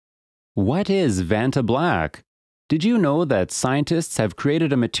What is Vanta black? Did you know that scientists have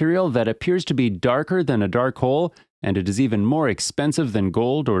created a material that appears to be darker than a dark hole, and it is even more expensive than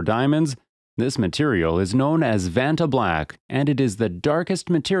gold or diamonds? This material is known as Vanta black, and it is the darkest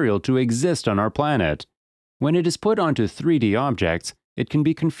material to exist on our planet. When it is put onto 3D objects, it can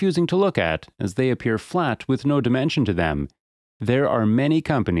be confusing to look at, as they appear flat with no dimension to them. There are many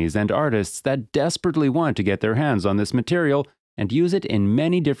companies and artists that desperately want to get their hands on this material and use it in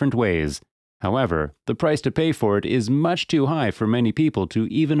many different ways. However, the price to pay for it is much too high for many people to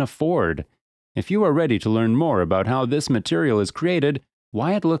even afford. If you are ready to learn more about how this material is created,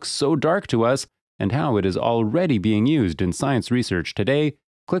 why it looks so dark to us, and how it is already being used in science research today,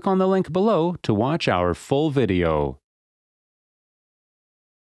 click on the link below to watch our full video.